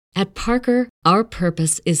At Parker, our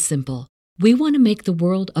purpose is simple. We want to make the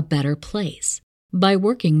world a better place by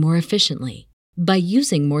working more efficiently, by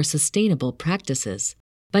using more sustainable practices,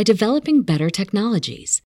 by developing better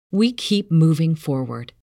technologies. We keep moving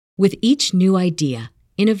forward. With each new idea,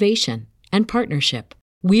 innovation, and partnership,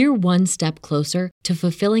 we're one step closer to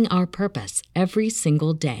fulfilling our purpose every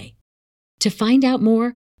single day. To find out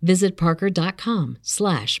more, visit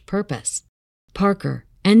parker.com/purpose. Parker,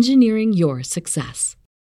 engineering your success.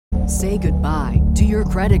 Say goodbye to your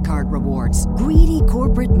credit card rewards. Greedy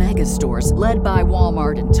corporate mega stores, led by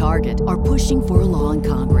Walmart and Target, are pushing for a law in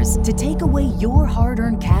Congress to take away your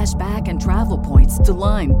hard-earned cash back and travel points to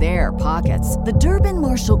line their pockets. The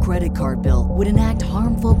Durbin-Marshall credit card bill would enact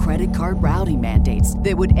harmful credit card routing mandates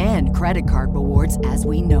that would end credit card rewards as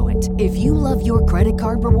we know it. If you love your credit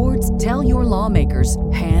card rewards, tell your lawmakers,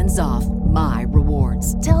 hands off my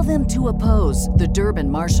rewards. Tell them to oppose the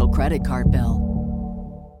Durbin-Marshall credit card bill.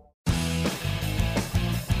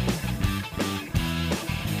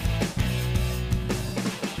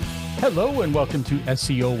 Hello and welcome to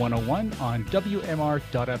SEO 101 on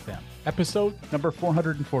WMR.FM, episode number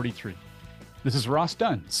 443. This is Ross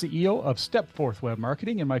Dunn, CEO of Stepforth Web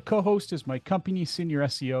Marketing, and my co-host is my company senior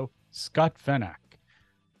SEO, Scott Fenak.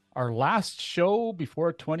 Our last show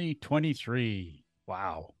before 2023.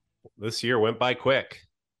 Wow. This year went by quick.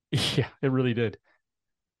 Yeah, it really did.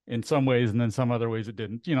 In some ways, and then some other ways it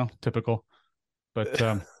didn't, typical. But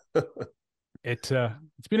it's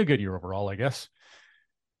been a good year overall, I guess.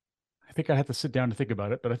 I think I have to sit down to think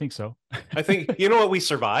about it, but I think so. I think, you know what, we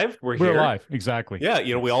survived. We're here. Alive. Exactly.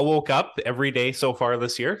 Yeah. We all woke up every day so far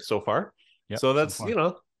this year, so far. Yep, so that's,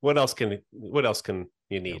 what else can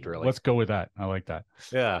you need, really? Let's go with that. I like that.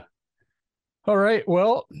 Yeah. All right.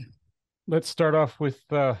 Well, let's start off with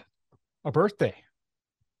a birthday.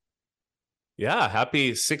 Yeah.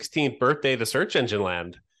 Happy 16th birthday to Search Engine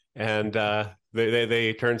Land. And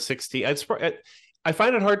they turned 60. I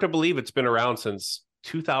find it hard to believe it's been around since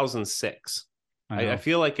 2006. I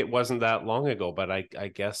feel like it wasn't that long ago, but I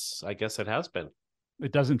guess it has been.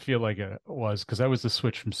 It doesn't feel like it was, because that was the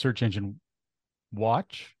switch from Search Engine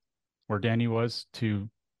Watch, where Danny was, to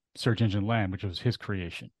Search Engine Land, which was his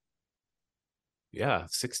creation. Yeah,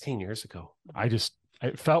 16 years ago. It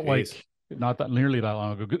felt like not that nearly that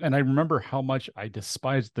long ago, and I remember how much I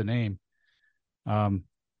despised the name. Do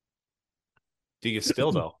you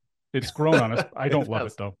still though? It's grown on us. I don't love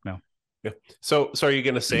it though. No. Yeah. So are you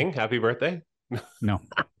going to sing Happy Birthday? No.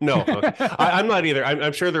 No. Okay. I'm not either.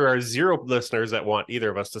 I'm sure there are zero listeners that want either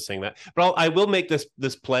of us to sing that. But I will make this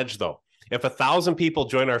pledge, though. If 1,000 people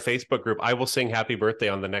join our Facebook group, I will sing Happy Birthday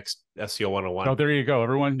on the next SEO 101. Oh, there you go.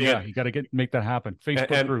 Everyone, you got to make that happen.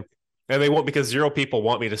 Facebook group. And they won't, because zero people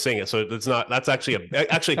want me to sing it. So it's not. That's actually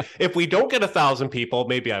if we don't get 1,000 people,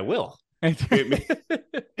 maybe I will. You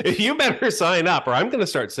better sign up, or I'm going to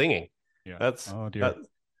start singing. Yeah. Oh dear.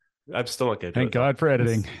 I'm still not good. Thank God for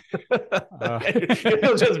editing.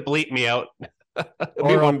 It'll just bleep me out.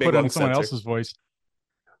 Or I'll put on someone else's voice.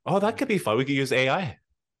 Oh, that could be fun. We could use AI.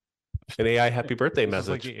 An AI happy birthday message.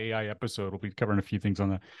 Like the AI episode. We'll be covering a few things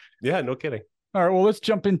on that. Yeah, no kidding. All right, well, let's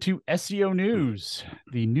jump into SEO news.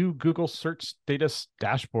 The new Google Search Status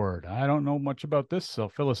Dashboard. I don't know much about this, so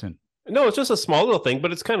fill us in. No, it's just a small little thing,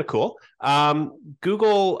 but it's kind of cool.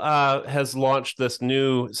 Google has launched this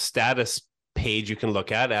new status page you can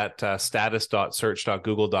look at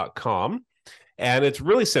status.search.google.com. And it's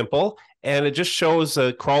really simple. And it just shows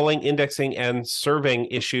crawling, indexing, and serving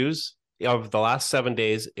issues of the last 7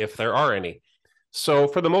 days, if there are any. So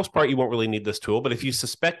for the most part, you won't really need this tool. But if you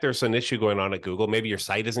suspect there's an issue going on at Google, maybe your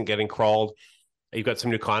site isn't getting crawled, you've got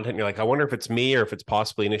some new content, and you're like, I wonder if it's me or if it's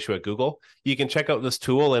possibly an issue at Google, you can check out this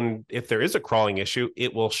tool. And if there is a crawling issue,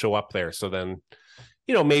 it will show up there. So then,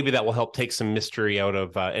 maybe that will help take some mystery out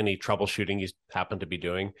of any troubleshooting you happen to be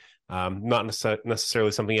doing. Not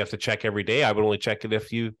necessarily something you have to check every day. I would only check it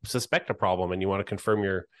if you suspect a problem and you want to confirm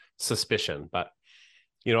your suspicion. But,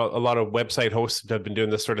 a lot of website hosts have been doing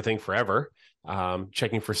this sort of thing forever,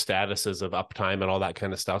 checking for statuses of uptime and all that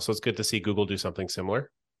kind of stuff. So it's good to see Google do something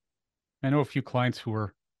similar. I know a few clients who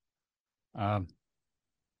are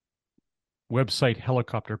website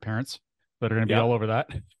helicopter parents that are going to be all over that.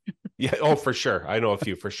 Yeah. Oh, for sure. I know a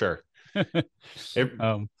few for sure. Every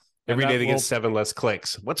day they get 7 less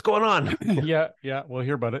clicks. What's going on? Yeah. We'll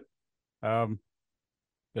hear about it.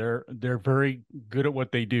 They're very good at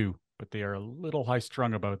what they do, but they are a little high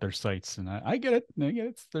strung about their sites. And I get it.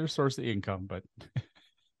 It's their source of income, but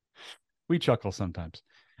we chuckle sometimes.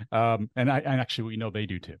 And actually we know they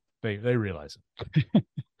do too. They realize it.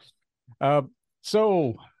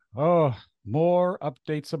 More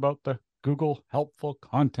updates about the Google Helpful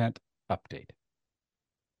Content update.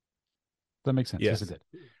 that make sense? Yes. Yes, it did.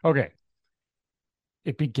 Okay.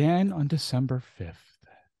 It began on December 5th.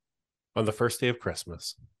 On the first day of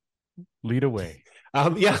Christmas. Lead away.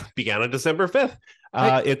 Began on December 5th.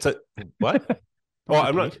 It's a what? Oh,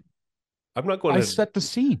 I'm not going I to set the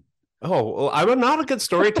scene. Oh, well, I'm not a good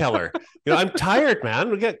storyteller. I'm tired,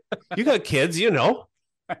 man. You got kids, So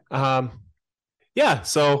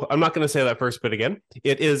I'm not going to say that first bit again.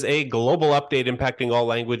 It is a global update impacting all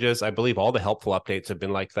languages. I believe all the helpful updates have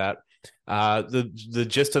been like that. The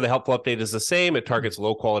gist of the helpful update is the same. It targets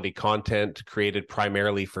low quality content created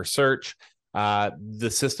primarily for search. The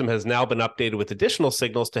system has now been updated with additional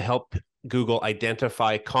signals to help Google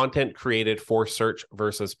identify content created for search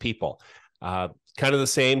versus people. Kind of the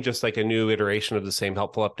same, just like a new iteration of the same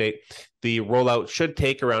helpful update. The rollout should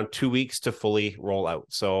take around 2 weeks to fully roll out.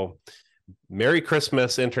 So Merry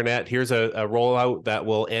Christmas, Internet. Here's a rollout that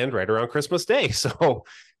will end right around Christmas Day. So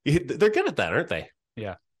they're good at that, aren't they?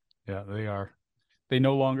 Yeah, they are. They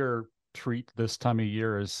no longer treat this time of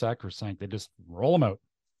year as sacrosanct. They just roll them out.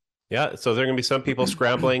 Yeah, so there are going to be some people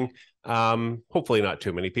scrambling. Hopefully not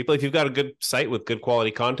too many people. If you've got a good site with good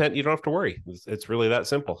quality content, you don't have to worry. It's really that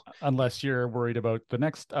simple. Unless you're worried about the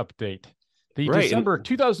next update. The Right. December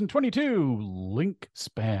 2022 link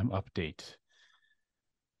spam update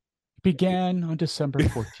began on December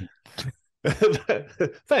 14th.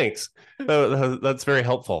 Thanks. That's very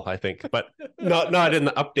helpful, I think, but not in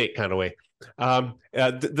the update kind of way.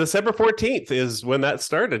 December 14th is when that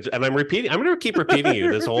started, and I'm going to keep repeating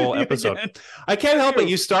you this whole episode. I can't help it.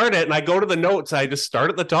 You start it and I go to the notes. I just start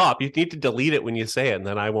at the top. You need to delete it when you say it, and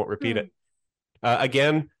then I won't repeat it.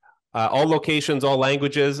 Again, all locations, all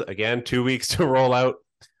languages, again, 2 weeks to roll out.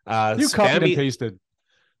 You copied and pasted.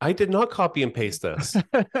 I did not copy and paste this.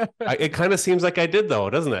 It kind of seems like I did, though,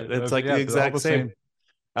 doesn't it? It's like the exact same.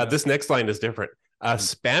 This next line is different.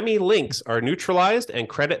 Spammy links are neutralized and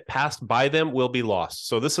credit passed by them will be lost.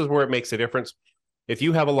 So this is where it makes a difference. If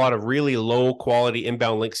you have a lot of really low quality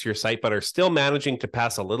inbound links to your site, but are still managing to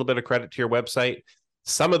pass a little bit of credit to your website,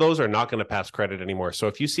 some of those are not going to pass credit anymore. So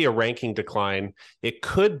if you see a ranking decline, it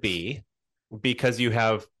could be because you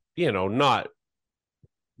have, not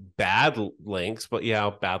bad links, but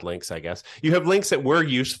bad links, I guess. You have links that were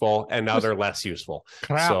useful and now they're less useful.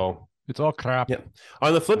 Crap. So it's all crap. Yeah.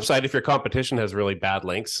 On the flip side, if your competition has really bad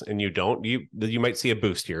links and you don't, you might see a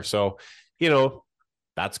boost here. So,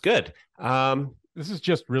 that's good. This is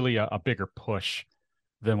just really a bigger push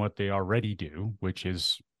than what they already do, which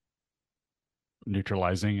is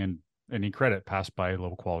neutralizing and any credit passed by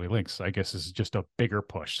low quality links. I guess this is just a bigger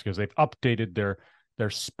push because they've updated their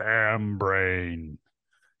spam brain.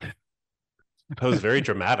 That was very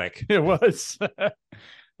dramatic. It was.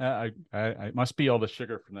 I must be all the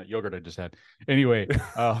sugar from that yogurt I just had. Anyway,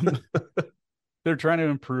 they're trying to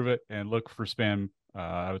improve it and look for spam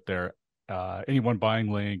out there. Anyone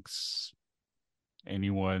buying links,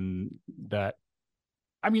 anyone that,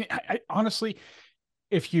 I honestly,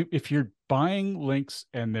 if you're buying links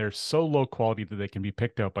and they're so low quality that they can be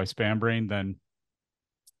picked out by spam brain, then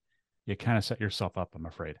you kind of set yourself up, I'm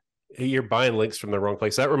afraid. You're buying links from the wrong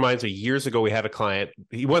place. That reminds me, years ago, we had a client.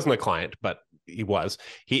 He wasn't a client, but he was.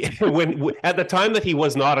 When at the time that he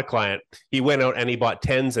was not a client, he went out and he bought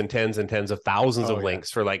tens and tens and tens of thousands of links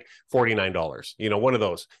for like $49. One of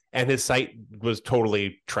those. And his site was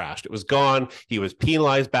totally trashed. It was gone. He was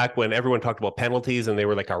penalized back when everyone talked about penalties and they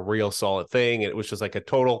were like a real solid thing. And it was just like a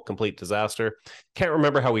total, complete disaster. Can't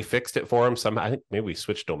remember how we fixed it for him. I think maybe we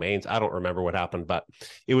switched domains. I don't remember what happened, but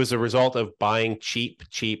it was a result of buying cheap,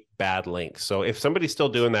 bad links. So if somebody's still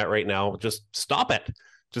doing that right now, just stop it.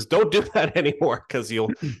 Just don't do that anymore because these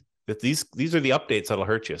are the updates that'll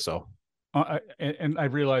hurt you. So, and I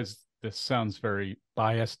realize this sounds very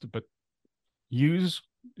biased, but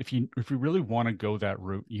if you really want to go that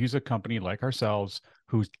route, use a company like ourselves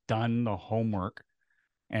who's done the homework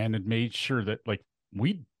and had made sure that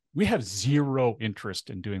we have zero interest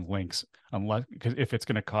in doing links because if it's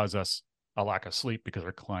going to cause us a lack of sleep because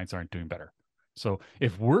our clients aren't doing better. So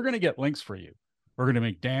if we're going to get links for you, we're going to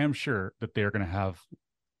make damn sure that they're going to have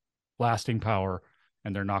lasting power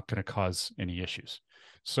and they're not going to cause any issues.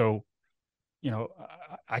 So,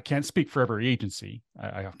 I can't speak for every agency.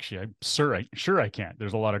 I'm sure I can't.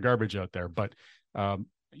 There's a lot of garbage out there, but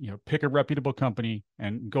pick a reputable company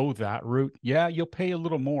and go that route. Yeah, you'll pay a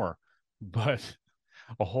little more, but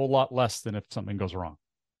a whole lot less than if something goes wrong.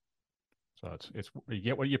 So it's you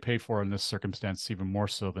get what you pay for in this circumstance, even more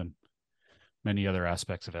so than many other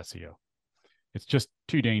aspects of SEO. It's just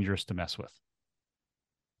too dangerous to mess with.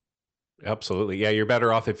 Absolutely. Yeah, you're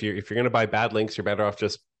better off if you're going to buy bad links, you're better off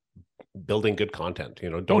just building good content.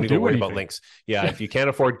 Don't even worry about links. Yeah, if you can't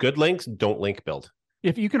afford good links, don't link build.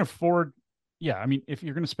 If you can afford yeah, I mean, if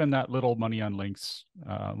you're going to spend that little money on links,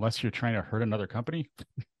 unless you're trying to hurt another company,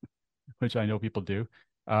 which I know people do,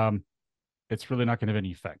 it's really not going to have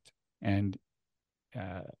any effect. And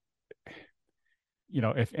uh,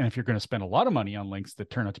 if you're going to spend a lot of money on links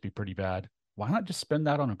that turn out to be pretty bad, why not just spend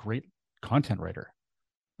that on a great content writer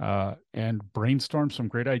and brainstorm some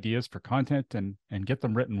great ideas for content and get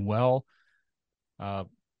them written well.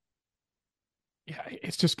 Yeah,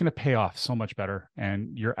 it's just going to pay off so much better,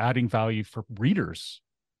 and you're adding value for readers,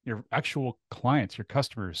 your actual clients, your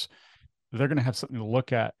customers. They're going to have something to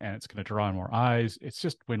look at, and it's going to draw in more eyes. It's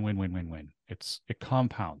just win, win, win, win, win. It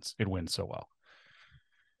compounds. It wins so well,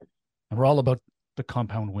 and we're all about the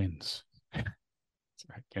compound wins. Sorry,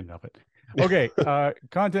 I can't help it. Okay,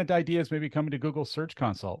 content ideas may be coming to Google Search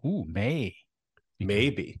Console. Ooh, maybe.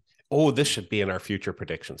 Oh, this should be in our future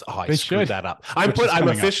predictions. Oh, I They screwed should. that up. Which is I'm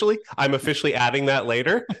coming up. officially adding that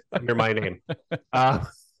later under my name.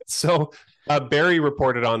 So Barry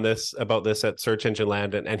reported on this about this at Search Engine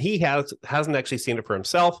Land, and he hasn't actually seen it for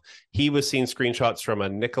himself. He was seeing screenshots from a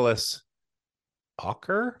Nicholas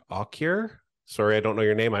Ocker. Sorry, I don't know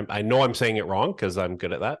your name. I know I'm saying it wrong because I'm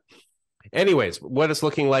good at that. Anyways, what it's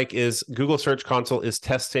looking like is Google Search Console is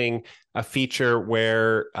testing a feature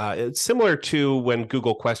where it's similar to when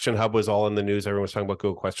Google Question Hub was all in the news. Everyone was talking about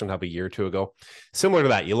Google Question Hub a year or two ago. Similar to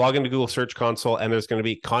that, you log into Google Search Console and there's going to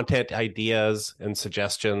be content ideas and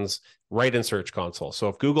suggestions right in Search Console. So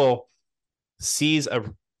if Google sees a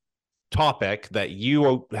topic that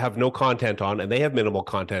you have no content on and they have minimal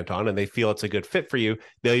content on and they feel it's a good fit for you,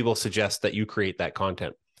 they will suggest that you create that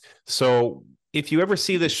content. So if you ever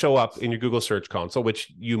see this show up in your Google Search Console, which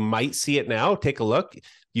you might see it now, take a look.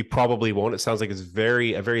 You probably won't. It sounds like it's a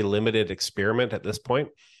very limited experiment at this point.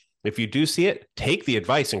 If you do see it, take the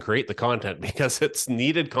advice and create the content because it's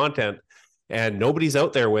needed content and nobody's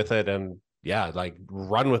out there with it. And yeah, like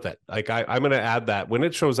run with it. Like I'm going to add that when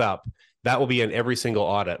it shows up, that will be in every single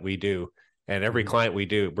audit we do and every client we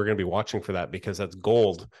do. We're going to be watching for that because that's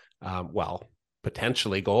gold.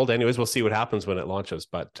 Potentially gold. Anyways, we'll see what happens when it launches.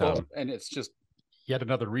 But and it's just yet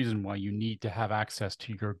another reason why you need to have access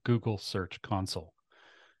to your Google Search Console.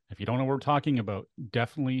 If you don't know what we're talking about,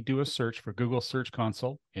 definitely do a search for Google Search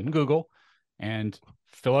Console in Google and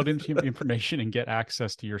fill out information and get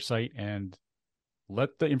access to your site and let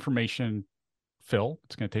the information fill.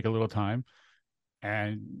 It's going to take a little time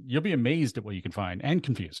and you'll be amazed at what you can find and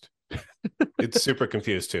confused. It's super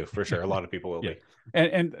confused too, for sure. A lot of people will be.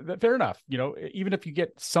 And fair enough. Even if you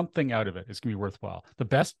get something out of it, it's going to be worthwhile. The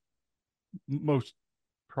best, most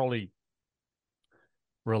probably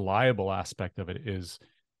reliable aspect of it is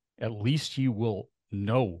at least you will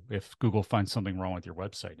know if Google finds something wrong with your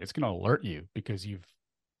website. It's going to alert you because you've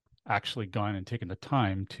actually gone and taken the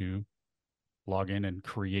time to log in and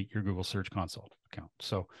create your Google Search Console account.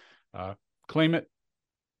 So claim it,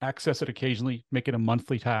 access it occasionally, make it a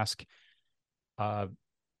monthly task.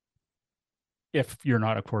 If you're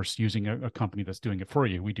not, of course, using a company that's doing it for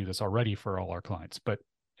you. We do this already for all our clients, but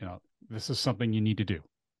this is something you need to do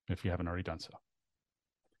if you haven't already done so.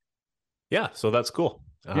 Yeah, so that's cool.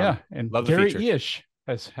 Yeah, and Gary Eish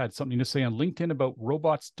has had something to say on LinkedIn about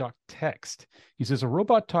robots.txt. He says a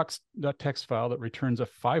robot.txt file that returns a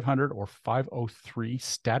 500 or 503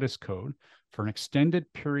 status code for an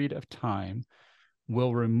extended period of time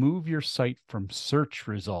will remove your site from search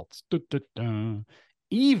results,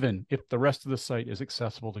 even if the rest of the site is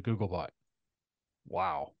accessible to Googlebot.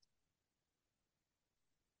 Wow.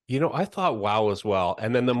 I thought wow as well.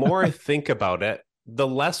 And then the more I think about it, the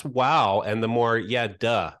less wow and the more, yeah,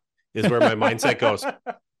 duh, is where my mindset goes.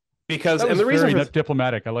 Because, and the reason that's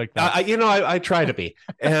diplomatic. I like that. I try to be.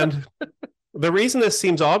 And the reason this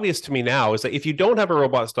seems obvious to me now is that if you don't have a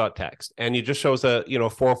robots.txt and you just shows a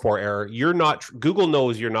 404 error, Google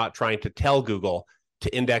knows you're not trying to tell Google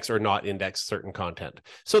to index or not index certain content.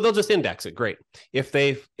 So they'll just index it. Great. If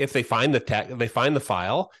they find they find the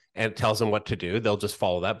file and it tells them what to do, they'll just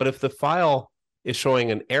follow that. But if the file is showing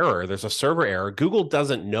an error, there's a server error, Google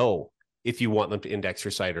doesn't know if you want them to index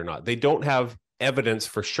your site or not. They don't have evidence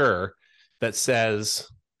for sure that says,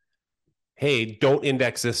 hey, don't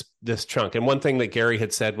index this chunk. And one thing that Gary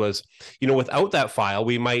had said was, without that file,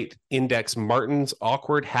 we might index Martin's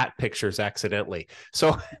awkward hat pictures accidentally.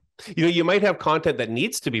 So, you might have content that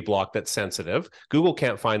needs to be blocked that's sensitive. Google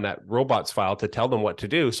can't find that robots file to tell them what to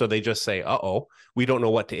do. So they just say, we don't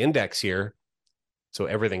know what to index here. So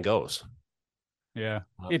everything goes. Yeah.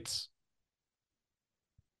 It's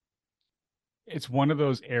one of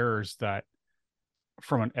those errors that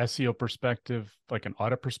from an SEO perspective, like an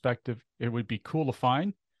audit perspective, it would be cool to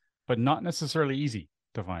find, but not necessarily easy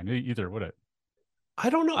to find either, would it? I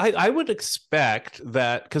don't know. I would expect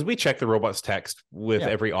that because we check the robots text with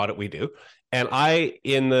every audit we do. And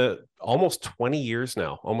in the almost 20 years,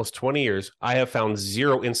 I have found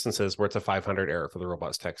 0 instances where it's a 500 error for the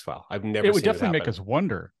robots text file. I've never It would seen it definitely happen. make us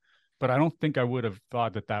wonder, but I don't think I would have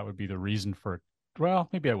thought that would be the reason for it. Well,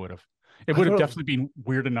 maybe I would have. It would have definitely been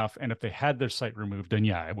weird enough. And if they had their site removed, then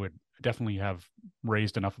yeah, it would definitely have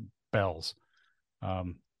raised enough bells.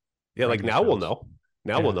 Like now we'll know.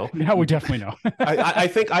 We'll know. Now we definitely know.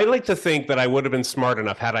 I like to think that I would have been smart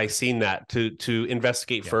enough had I seen that to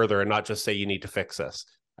investigate further and not just say you need to fix this.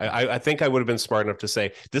 I think I would have been smart enough to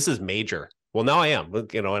say this is major. Well, now I am,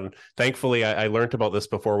 and thankfully I learned about this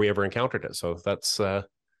before we ever encountered it. So that's there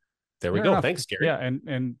we go. Enough. Thanks, Gary. Yeah,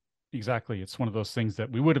 and exactly, it's one of those things that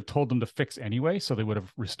we would have told them to fix anyway, so they would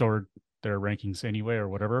have restored their rankings anyway or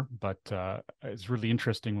whatever. But it's really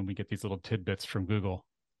interesting when we get these little tidbits from Google.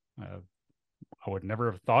 I would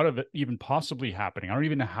never have thought of it even possibly happening. I don't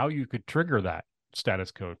even know how you could trigger that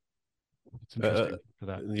status code. It's interesting for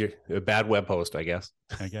that. You're a bad web host, I guess.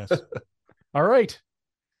 All right.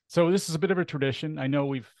 So this is a bit of a tradition. I know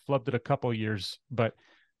we've flubbed it a couple of years, but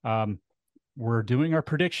we're doing our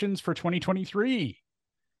predictions for 2023.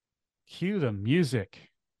 Cue the music.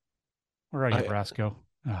 Where are you, Brasco?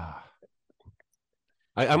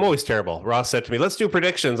 I'm always terrible. Ross said to me, let's do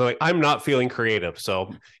predictions. I'm like, I'm not feeling creative.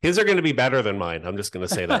 So his are going to be better than mine. I'm just going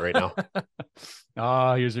to say that right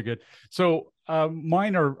now. Yours are good. So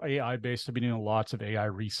mine are AI based. I've been doing lots of AI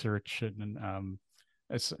research and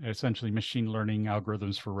it's essentially machine learning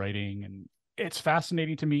algorithms for writing. And it's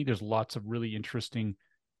fascinating to me. There's lots of really interesting,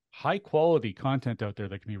 high quality content out there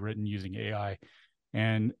that can be written using AI.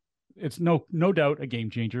 And it's no doubt a game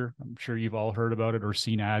changer. I'm sure you've all heard about it or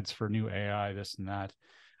seen ads for new AI, this and that.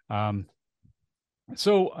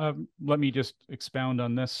 So let me just expound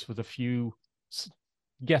on this with a few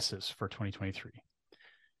guesses for 2023.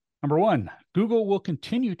 Number 1, Google will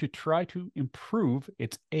continue to try to improve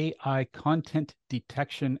its AI content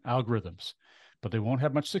detection algorithms, but they won't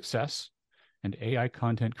have much success, and AI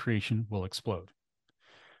content creation will explode.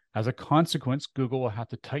 As a consequence, Google will have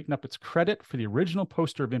to tighten up its credit for the original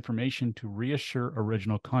poster of information to reassure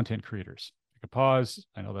original content creators. Take a pause.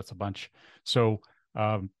 I know that's a bunch. So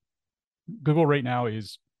Google right now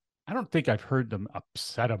I don't think I've heard them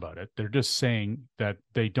upset about it. They're just saying that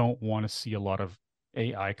they don't want to see a lot of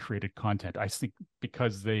AI created content. I think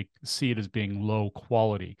because they see it as being low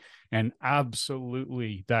quality, and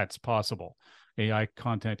absolutely that's possible. AI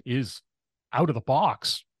content is out of the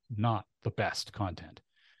box, not the best content.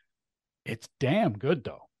 It's damn good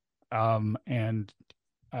though. Of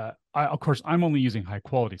course, I'm only using high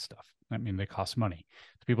quality stuff. I mean, they cost money.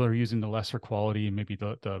 The people who are using the lesser quality and maybe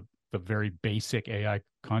the very basic AI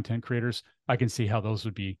content creators, I can see how those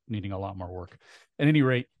would be needing a lot more work. At any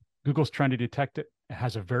rate, Google's trying to detect it. It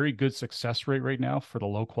has a very good success rate right now for the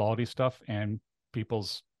low quality stuff, and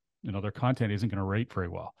people's, their content isn't going to rate very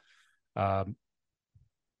well.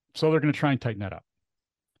 So they're going to try and tighten that up.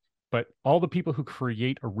 But all the people who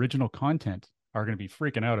create original content are going to be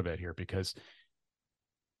freaking out a bit here because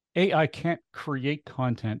AI can't create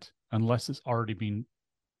content unless it's already been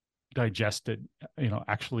digested,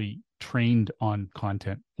 actually trained on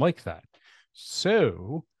content like that.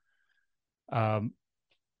 So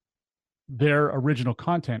their original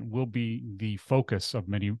content will be the focus of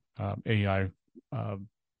many AI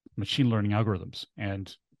machine learning algorithms,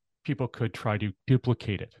 and people could try to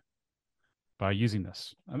duplicate it by using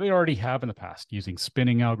this. And they already have in the past, using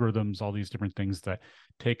spinning algorithms, all these different things that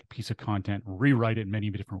take a piece of content, rewrite it in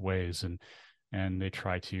many different ways, and they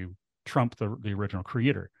try to trump the original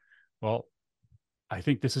creator. Well, I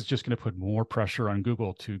think this is just going to put more pressure on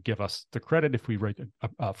Google to give us the credit. If we write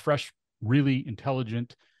a fresh, really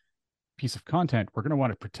intelligent piece of content, we're going to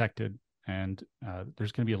want it protected, and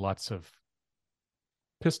there's going to be lots of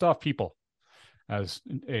pissed off people as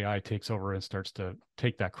AI takes over and starts to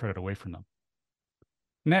take that credit away from them.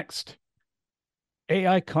 Next,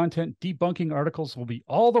 AI content debunking articles will be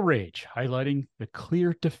all the rage, highlighting the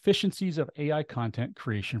clear deficiencies of AI content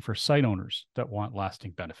creation for site owners that want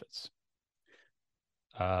lasting benefits.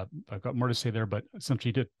 I've got more to say there, but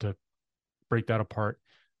essentially to break that apart,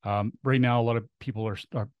 right now, a lot of people are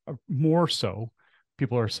more so,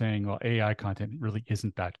 people are saying, well, AI content really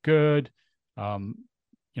isn't that good.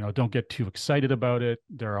 Don't get too excited about it.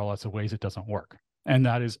 There are lots of ways it doesn't work. And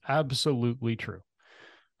that is absolutely true.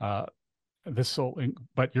 But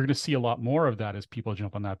you're going to see a lot more of that as people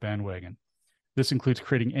jump on that bandwagon. This includes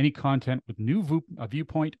creating any content with a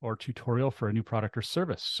viewpoint or tutorial for a new product or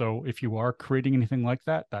service. So if you are creating anything like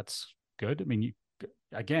that, that's good. I mean,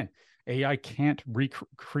 AI can't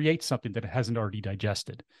recreate something that it hasn't already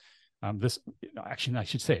digested. Actually, I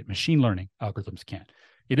should say it, machine learning algorithms can.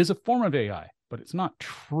 It is a form of AI, but it's not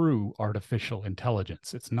true artificial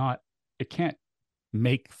intelligence. It can't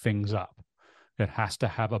make things up. It has to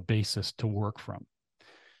have a basis to work from.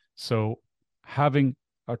 So having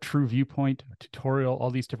a true viewpoint, a tutorial, all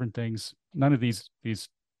these different things, none of these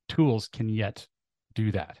tools can yet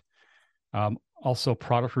do that. Also,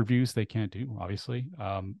 product reviews, they can't do, obviously,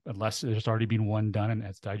 unless there's already been one done and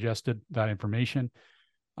it's digested that information.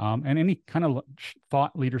 And any kind of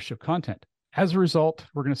thought leadership content. As a result,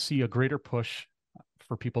 we're going to see a greater push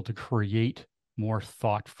for people to create more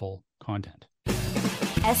thoughtful content.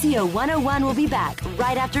 SEO 101 will be back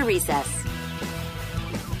right after recess.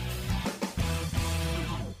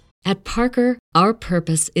 At Parker, our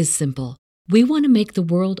purpose is simple. We want to make the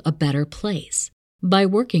world a better place by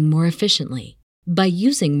working more efficiently, by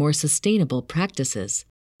using more sustainable practices,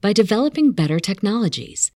 by developing better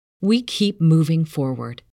technologies. We keep moving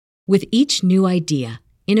forward. With each new idea,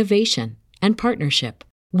 innovation, and partnership,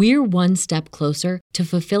 we're one step closer to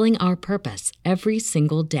fulfilling our purpose every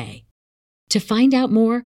single day. To find out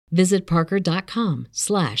more, visit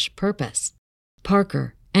parker.com/purpose.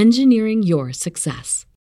 Parker, engineering your success.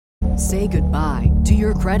 Say goodbye to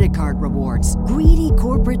your credit card rewards. Greedy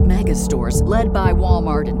corporate mega stores, led by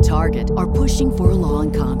Walmart and Target, are pushing for a law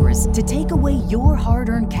in Congress to take away your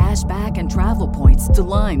hard-earned cash back and travel points to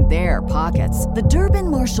line their pockets. The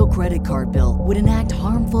Durbin-Marshall credit card bill would enact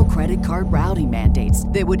harmful credit card routing mandates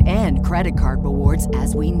that would end credit card rewards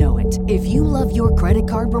as we know it. If you love your credit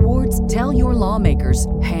card rewards, tell your lawmakers,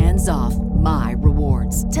 hands off my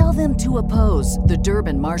rewards. Tell them to oppose the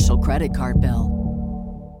Durbin-Marshall credit card bill.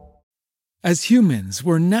 As humans,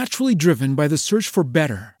 we're naturally driven by the search for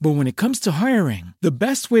better. But when it comes to hiring, the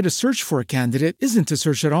best way to search for a candidate isn't to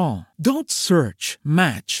search at all. Don't search,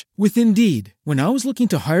 match with Indeed. When I was looking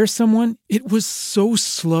to hire someone, it was so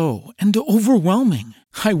slow and overwhelming.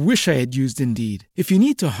 I wish I had used Indeed. If you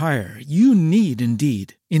need to hire, you need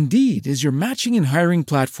Indeed. Indeed is your matching and hiring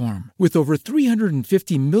platform with over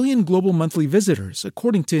 350 million global monthly visitors,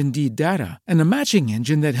 according to Indeed data, and a matching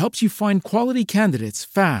engine that helps you find quality candidates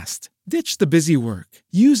fast. Ditch the busy work.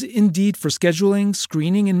 Use Indeed for scheduling,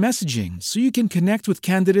 screening, and messaging so you can connect with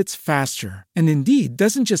candidates faster. And Indeed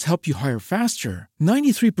doesn't just help you hire faster.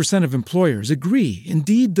 93% of employers agree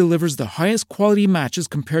Indeed delivers the highest quality matches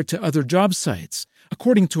compared to other job sites,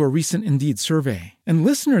 according to a recent Indeed survey. And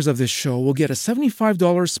listeners of this show will get a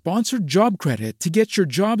 $75 sponsored job credit to get your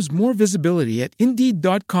jobs more visibility at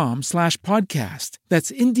Indeed.com/podcast. That's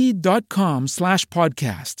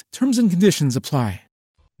Indeed.com/podcast. Terms and conditions apply.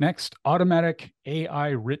 Next, automatic AI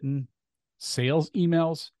written sales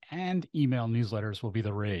emails and email newsletters will be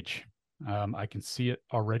the rage. I can see it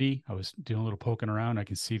already. I was doing a little poking around. I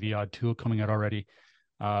can see the odd tool coming out already.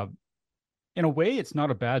 In a way, it's not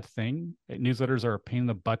a bad thing. Newsletters are a pain in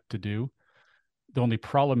the butt to do. The only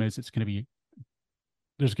problem is there's going to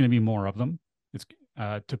be more of them. It's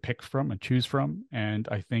to pick from and choose from. And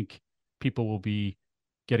I think people will be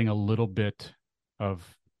getting a little bit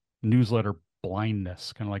of newsletter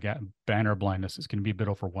blindness, kind of like banner blindness. Is going to be a bit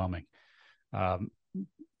overwhelming,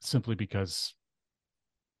 simply because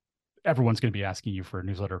everyone's going to be asking you for a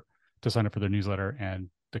newsletter, to sign up for their newsletter,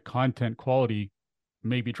 and the content quality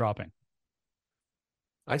may be dropping.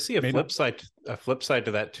 I see a flip side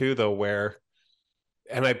to that too, though, where,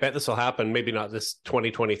 and I bet this will happen, maybe not this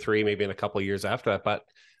 2023, maybe in a couple of years after that, but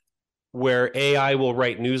where AI will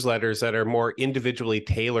write newsletters that are more individually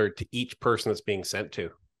tailored to each person that's being sent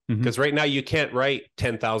to. Because right now you can't write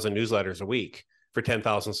 10,000 newsletters a week for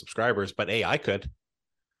 10,000 subscribers, but AI could.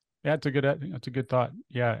 Yeah, that's a good thought.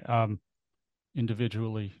 Yeah.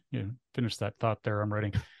 Individually, finish that thought there. I'm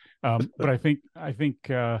writing. But I think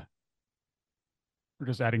we're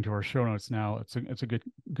just adding to our show notes now. It's a good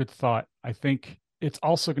thought. I think it's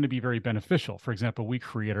also going to be very beneficial. For example, we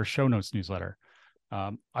create our show notes newsletter.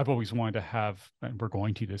 I've always wanted to have, and we're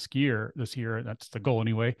going to this year, that's the goal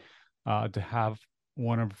anyway, to have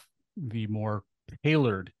one of the more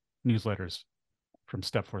tailored newsletters from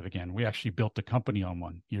Stepforth again. We actually built the company on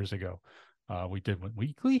one years ago. We did one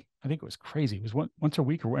weekly. I think it was crazy. It was once a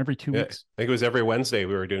week or every 2 weeks. I think it was every Wednesday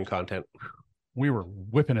we were doing content. We were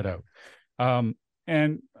whipping it out. And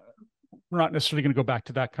we're not necessarily going to go back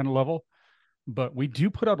to that kind of level, but we do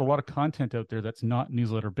put out a lot of content out there that's not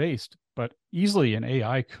newsletter based, but easily an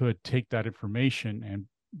AI could take that information and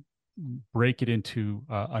break it into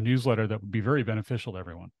a newsletter that would be very beneficial to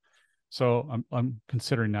everyone. So I'm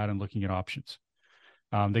considering that and looking at options.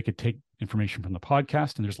 They could take information from the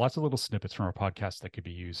podcast, and there's lots of little snippets from our podcast that could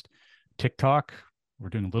be used. TikTok, we're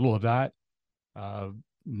doing a little of that.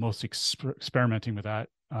 Experimenting with that.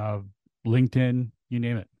 LinkedIn, you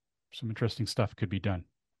name it. some interesting stuff could be done.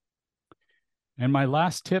 And my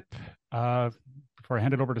last tip, before I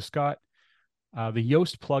hand it over to Scott, the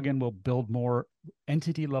Yoast plugin will build more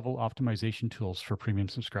entity-level optimization tools for premium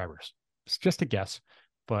subscribers. It's just a guess,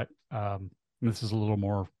 but this is a little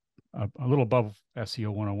more, a little above SEO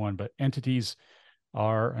 101, but entities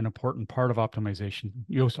are an important part of optimization.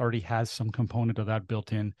 Yoast already has some component of that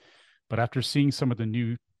built in, but after seeing some of the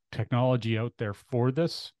new technology out there for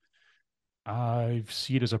this, I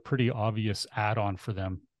see it as a pretty obvious add-on for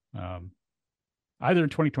them, either in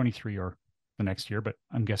 2023 or the next year, but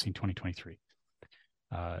I'm guessing 2023.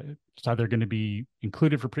 It's either going to be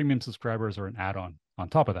included for premium subscribers or an add-on on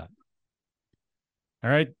top of that. All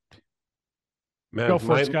right. Man, go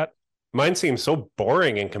for it, Scott. Mine seems so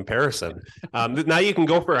boring in comparison. Now you can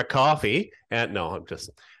go for a coffee. And no, I'm just,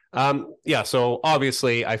 so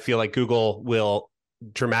obviously I feel like Google will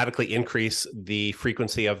dramatically increase the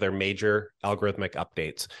frequency of their major algorithmic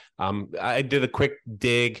updates. I did a quick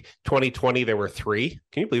dig. 2020, there were 3.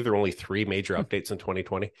 Can you believe there were only 3 major updates in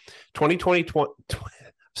 2020? 2020, I'm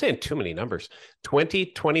saying too many numbers.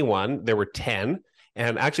 2021, there were 10.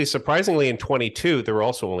 And actually, surprisingly, in 22, there were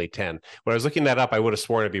also only 10. When I was looking that up, I would have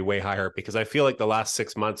sworn it'd be way higher because I feel like the last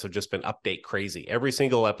 6 months have just been update crazy. Every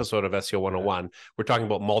single episode of SEO 101, we're talking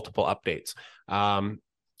about multiple updates.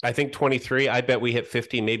 I think 23, I bet we hit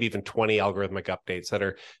 50, maybe even 20 algorithmic updates that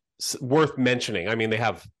are worth mentioning. I mean, they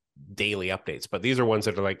have daily updates, but these are ones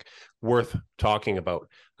that are like worth talking about.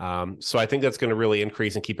 So I think that's going to really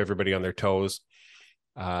increase and keep everybody on their toes.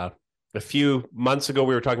 A few months ago,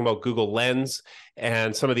 we were talking about Google Lens,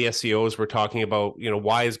 and some of the SEOs were talking about,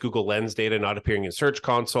 why is Google Lens data not appearing in Search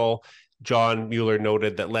Console? John Mueller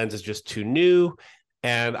noted that Lens is just too new.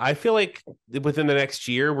 And I feel like within the next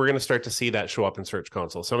year, we're going to start to see that show up in Search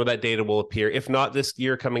Console. Some of that data will appear, if not this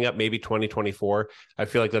year coming up, maybe 2024. I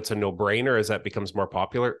feel like that's a no-brainer as that becomes more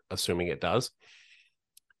popular, assuming it does.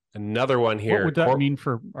 Another one here. What would that mean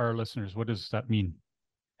for our listeners? What does that mean?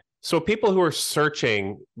 So people who are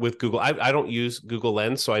searching with Google, I don't use Google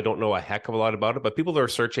Lens, so I don't know a heck of a lot about it, but people that are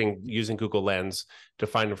searching using Google Lens to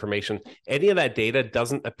find information, any of that data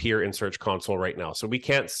doesn't appear in Search Console right now. So we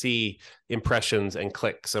can't see impressions and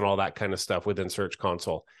clicks and all that kind of stuff within Search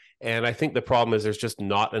Console. And I think the problem is there's just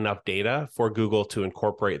not enough data for Google to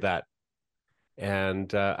incorporate that.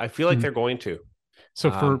 And I feel like they're going to.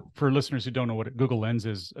 So for listeners who don't know what Google Lens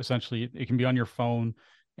is, essentially it can be on your phone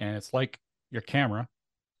and it's like your camera.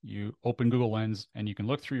 You open Google Lens and you can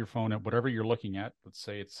look through your phone at whatever you're looking at. Let's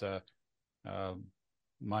say it's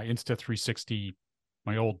my Insta360,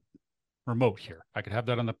 my old remote here. I could have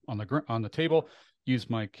that on the table, use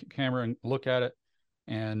my camera and look at it,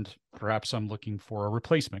 and perhaps I'm looking for a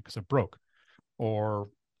replacement because it broke, or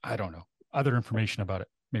I don't know, other information about it,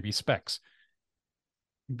 maybe specs.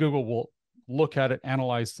 Google will look at it,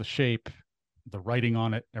 analyze the shape, the writing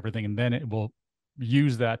on it, everything, and then it will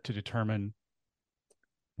use that to determine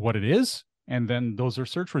what it is, and then those are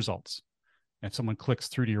search results. If someone clicks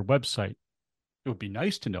through to your website, it would be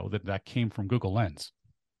nice to know that that came from Google Lens.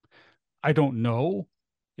 I don't know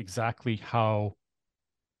exactly how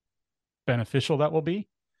beneficial that will be,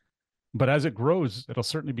 but as it grows, it'll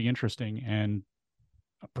certainly be interesting, and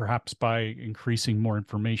perhaps by increasing more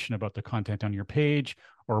information about the content on your page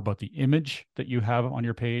or about the image that you have on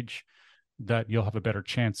your page, that you'll have a better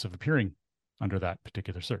chance of appearing under that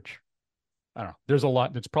particular search. I don't know. There's a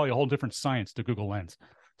lot. It's probably a whole different science to Google Lens.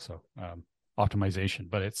 So optimization,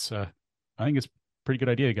 but it's, I think it's a pretty good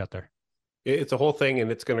idea you got there. It's a whole thing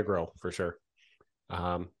and it's going to grow for sure.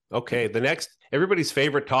 Okay. The next, everybody's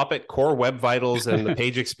favorite topic, Core Web Vitals and the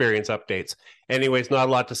page experience updates. Anyways, not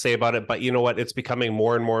a lot to say about it, but you know what? It's becoming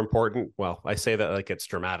more and more important. Well, I say that like it's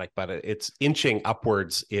dramatic, but it's inching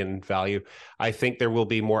upwards in value. I think there will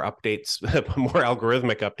be more updates, more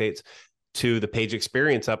algorithmic updates to the page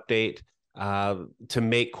experience update, to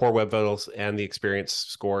make Core Web Vitals and the experience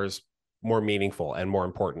scores more meaningful and more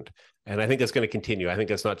important. And I think that's going to continue. I think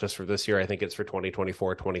it's not just for this year. I think it's for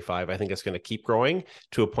 2024, 25. I think it's going to keep growing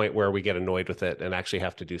to a point where we get annoyed with it and actually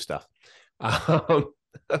have to do stuff. Well,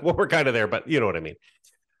 we're kind of there, but you know what I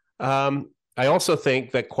mean. I also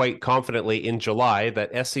think that quite confidently in July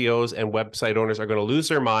that SEOs and website owners are going to lose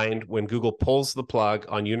their mind when Google pulls the plug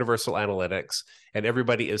on Universal Analytics and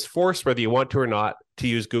everybody is forced, whether you want to or not, to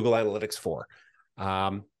use Google Analytics 4.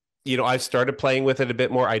 I've started playing with it a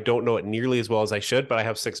bit more. I don't know it nearly as well as I should, but I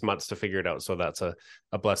have 6 months to figure it out. So that's a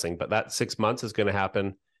blessing. But that 6 months is going to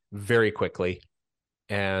happen very quickly.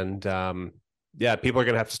 And people are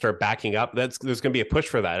going to have to start backing up. There's going to be a push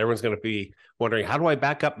for that. Everyone's going to be wondering, how do I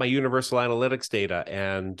back up my Universal Analytics data?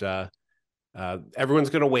 And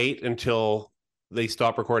everyone's going to wait until they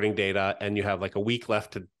stop recording data and you have like a week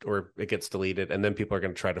left or it gets deleted, and then people are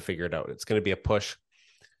going to try to figure it out. It's going to be a push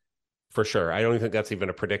for sure. I don't even think that's even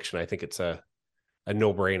a prediction. I think it's a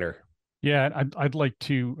no-brainer. Yeah, I'd like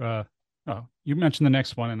to. You mentioned the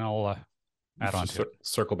next one, and I'll add on to it.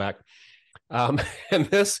 Circle back. And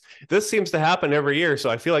this seems to happen every year, so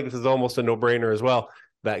I feel like this is almost a no-brainer as well.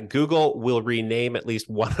 That Google will rename at least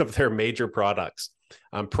one of their major products.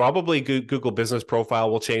 Probably Google Business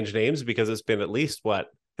Profile will change names because it's been at least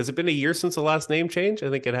has it been a year since the last name change?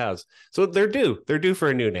 I think it has. So they're due for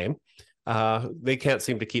a new name. They can't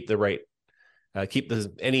seem to keep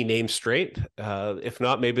any name straight. If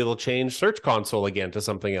not, maybe they'll change Search Console again to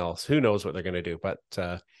something else. Who knows what they're going to do? But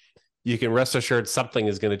you can rest assured something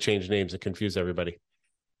is going to change names and confuse everybody.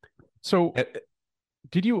 So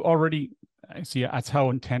did you already see? That's how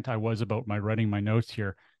intent I was about writing my notes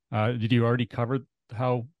here. Did you already cover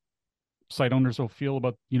how site owners will feel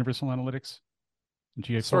about Universal Analytics?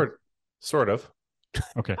 Sort of.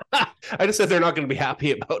 Okay. I just said they're not going to be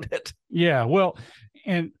happy about it. Yeah, well,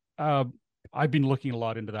 and I've been looking a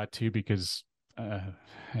lot into that too, because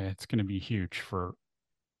it's going to be huge for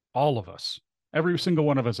all of us. Every single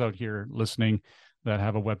one of us out here listening that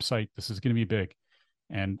have a website, this is going to be big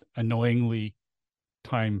and annoyingly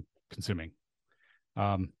time consuming.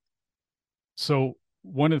 So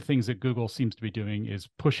one of the things that Google seems to be doing is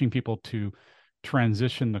pushing people to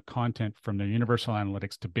transition the content from their Universal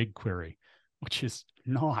Analytics to BigQuery, which is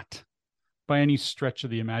not by any stretch of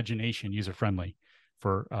the imagination user-friendly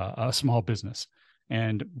for a small business,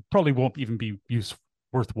 and probably won't even be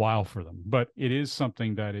worthwhile for them. But it is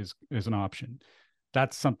something that is an option.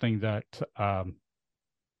 That's something that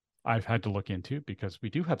I've had to look into, because we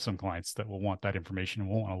do have some clients that will want that information and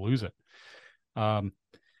won't want to lose it.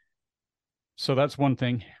 So that's one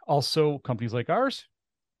thing. Also, companies like ours,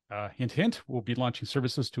 hint, hint, will be launching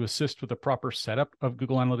services to assist with the proper setup of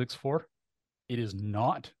Google Analytics 4. It is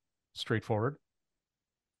not straightforward.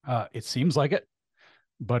 It seems like it,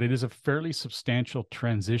 but it is a fairly substantial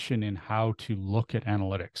transition in how to look at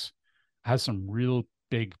analytics. It has some real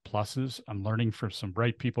big pluses. I'm learning from some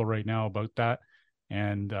bright people right now about that.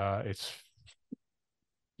 And it's,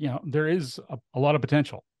 there is a lot of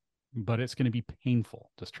potential, but it's going to be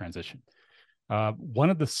painful, this transition. One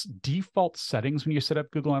of the default settings when you set up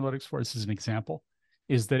Google Analytics 4, this is an example,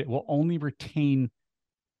 is that it will only retain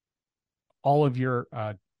all of your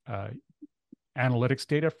analytics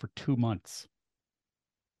data for 2 months.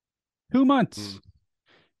 2 months.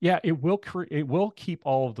 Yeah, it will keep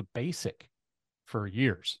all of the basic for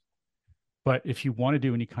years. But if you want to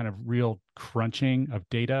do any kind of real crunching of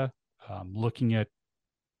data, looking at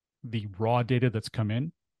the raw data that's come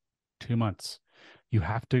in, 2 months, you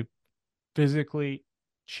have to physically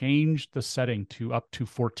change the setting to up to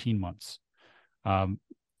 14 months.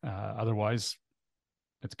 Otherwise,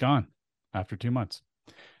 it's gone after 2 months.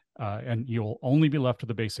 And you'll only be left with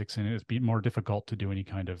the basics, and it'll be more difficult to do any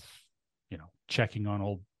kind of, checking on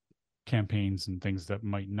old campaigns and things that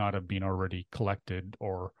might not have been already collected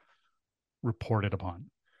or reported upon.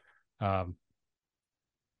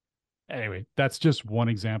 Anyway, that's just one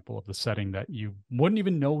example of the setting that you wouldn't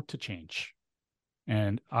even know to change.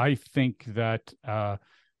 And I think that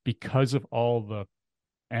because of all the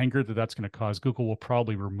anger that's going to cause, Google will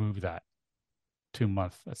probably remove that 2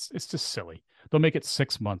 month. It's just silly. They'll make it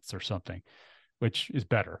 6 months or something, which is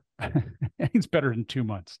better. It's better than 2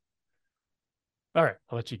 months. All right,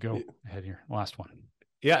 I'll let you go ahead here. Last one.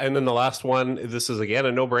 Yeah, and then the last one, this is again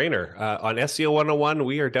a no-brainer. On SEO 101,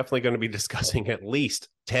 we are definitely going to be discussing at least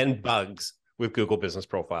 10 bugs with Google Business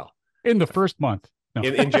Profile. In the first month. No.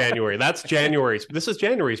 In January. That's January's. This is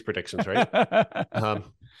January's predictions, right?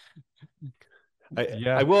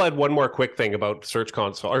 I will add one more quick thing about Search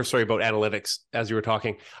Console, about analytics, as you were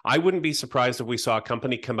talking. I wouldn't be surprised if we saw a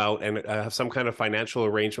company come out and have some kind of financial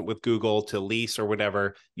arrangement with Google to lease or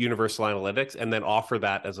whatever Universal Analytics, and then offer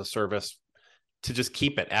that as a service to just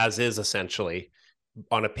keep it as is, essentially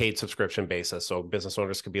on a paid subscription basis. So business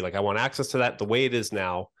owners could be like, I want access to that the way it is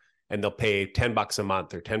now, and they'll pay $10 a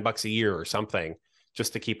month or $10 a year or something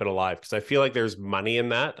just to keep it alive. Because I feel like there's money in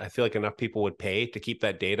that. I feel like enough people would pay to keep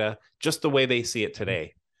that data just the way they see it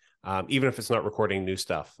today, even if it's not recording new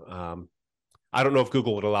stuff. I don't know if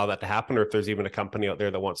Google would allow that to happen, or if there's even a company out there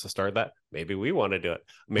that wants to start that. Maybe we want to do it.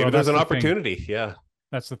 Maybe there's an opportunity. Yeah.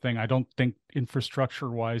 That's the thing. I don't think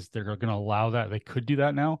infrastructure-wise they're going to allow that. They could do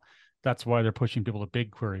that now. That's why they're pushing people to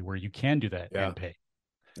BigQuery, where you can do that and pay.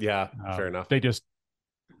 Yeah, fair enough. They just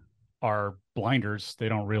are blinders. They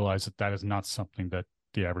don't realize that is not something that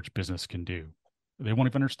the average business can do. They won't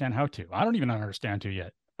even understand how to. I don't even understand to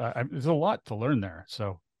yet. There's a lot to learn there.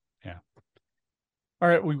 So, yeah. All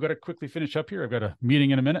right, we've got to quickly finish up here. I've got a meeting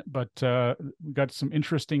in a minute, but we got some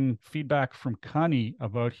interesting feedback from Connie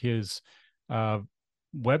about his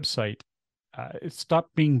website. It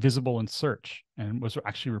stopped being visible in search and was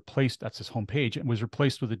actually replaced. That's his homepage, and was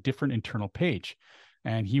replaced with a different internal page.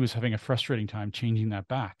 And he was having a frustrating time changing that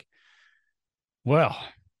back. Well,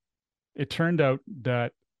 it turned out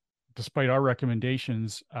that despite our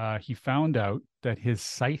recommendations, he found out that his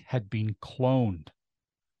site had been cloned.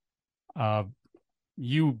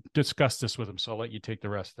 You discussed this with him, so I'll let you take the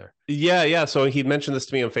rest there. Yeah. So he mentioned this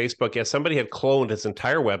to me on Facebook. Yeah, somebody had cloned his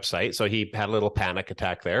entire website. So he had a little panic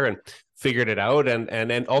attack there and figured it out, and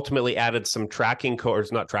then ultimately added some tracking code, or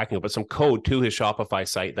not tracking, but some code to his Shopify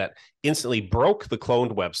site that instantly broke the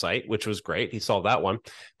cloned website, which was great. He solved that one,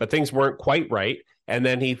 but things weren't quite right. And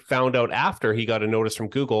then he found out after he got a notice from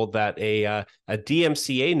Google that a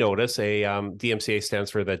DMCA notice, DMCA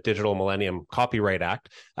stands for the Digital Millennium Copyright Act,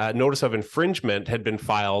 notice of infringement had been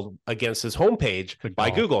filed against his homepage by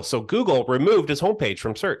Google. So Google removed his homepage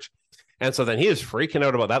from search. And so then he is freaking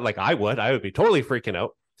out about that, like I would be totally freaking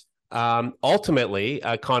out. Ultimately,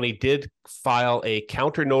 Connie did file a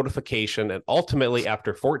counter notification, and ultimately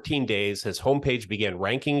after 14 days, his homepage began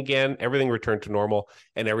ranking again, everything returned to normal,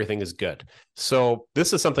 and everything is good. So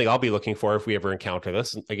this is something I'll be looking for if we ever encounter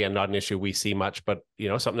this. Again, not an issue we see much, but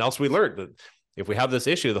something else we learned, that if we have this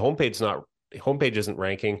issue, the homepage isn't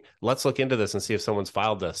ranking, let's look into this and see if someone's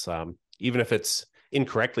filed this, even if it's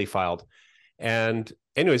incorrectly filed. And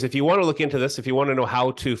anyways, if you want to look into this, if you want to know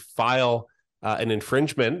how to file an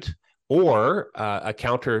infringement or a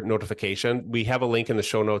counter notification, we have a link in the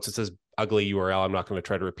show notes. It says ugly URL. I'm not going to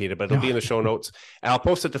try to repeat it, but it'll be in the show notes. And I'll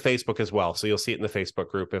post it to Facebook as well. So you'll see it in the Facebook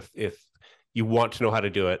group if you want to know how to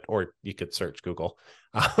do it, or you could search Google.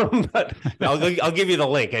 But I'll give you the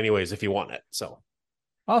link anyways if you want it. So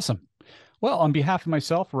awesome. Well, on behalf of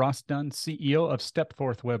myself, Ross Dunn, CEO of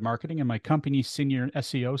Stepforth Web Marketing, and my company's senior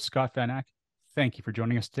SEO, Scott Van Ack, thank you for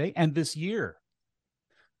joining us today and this year.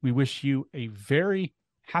 We wish you a very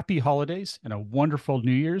happy holidays and a wonderful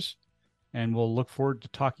New Year's, and we'll look forward to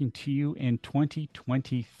talking to you in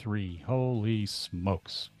 2023. Holy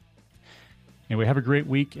smokes. Anyway, have a great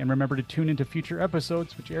week, and remember to tune into future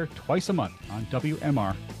episodes, which air twice a month on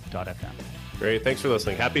WMR.fm. Great. Thanks for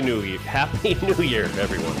listening. Happy New Year. Happy New Year,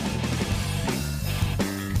 everyone.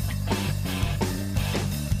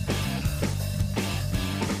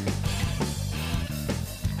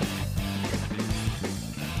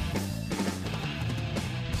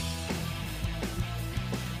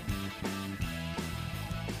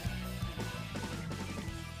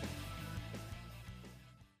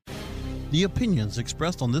 The opinions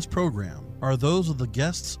expressed on this program are those of the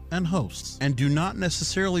guests and hosts and do not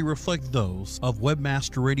necessarily reflect those of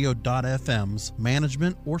WebmasterRadio.fm's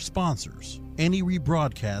management or sponsors. Any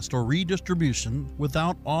rebroadcast or redistribution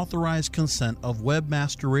without authorized consent of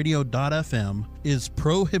WebmasterRadio.fm is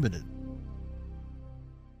prohibited.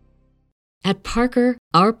 At Parker,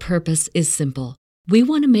 our purpose is simple. We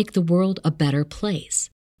want to make the world a better place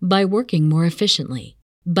by working more efficiently,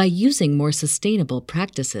 by using more sustainable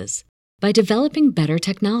practices, by developing better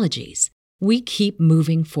technologies. We keep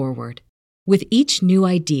moving forward. With each new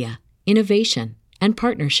idea, innovation, and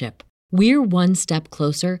partnership, we're one step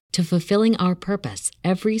closer to fulfilling our purpose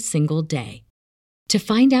every single day. To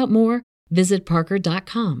find out more, visit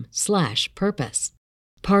parker.com/purpose.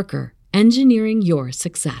 Parker, engineering your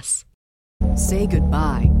success. Say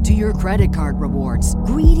goodbye to your credit card rewards.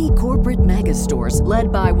 Greedy corporate mega stores,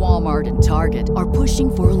 led by Walmart and Target, are pushing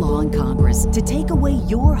for a law in Congress to take away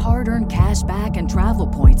your hard-earned cash back and travel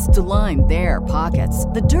points to line their pockets.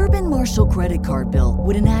 The Durbin-Marshall credit card bill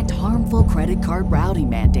would enact harmful credit card routing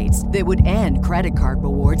mandates that would end credit card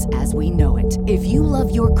rewards as we know it. If you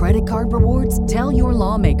love your credit card rewards, tell your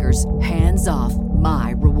lawmakers, hands off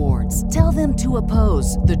my rewards. Tell them to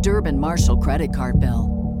oppose the Durbin-Marshall credit card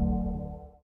bill.